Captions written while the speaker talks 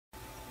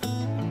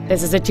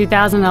This is a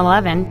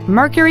 2011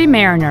 Mercury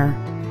Mariner.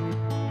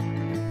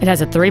 It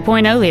has a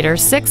 3.0-liter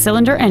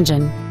six-cylinder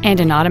engine and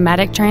an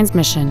automatic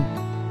transmission.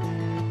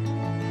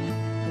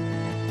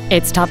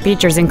 Its top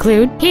features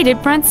include heated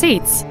front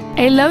seats,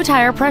 a low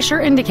tire pressure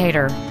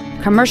indicator,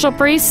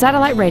 commercial-free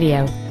satellite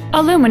radio,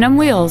 aluminum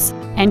wheels,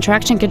 and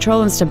traction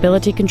control and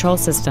stability control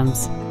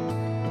systems.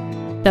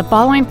 The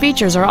following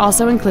features are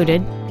also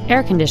included: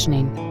 air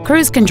conditioning,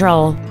 cruise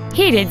control,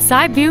 heated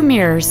side view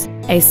mirrors,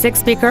 a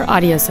 6-speaker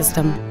audio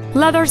system,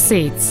 leather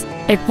seats,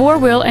 a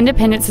 4-wheel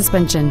independent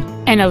suspension,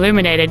 an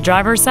illuminated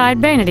driver's side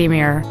vanity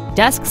mirror,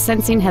 dusk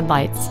sensing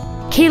headlights,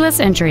 keyless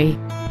entry,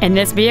 and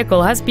this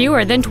vehicle has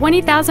fewer than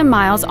 20,000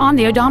 miles on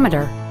the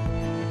odometer.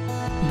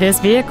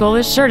 This vehicle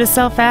is sure to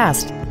sell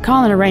fast.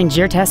 Call and arrange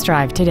your test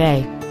drive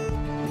today.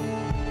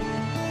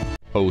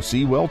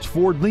 OC Welch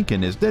Ford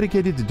Lincoln is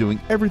dedicated to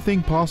doing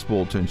everything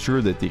possible to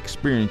ensure that the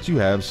experience you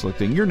have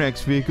selecting your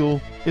next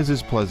vehicle is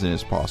as pleasant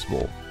as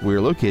possible. We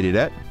are located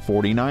at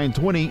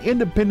 4920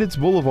 Independence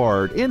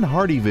Boulevard in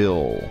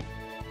Hardeeville.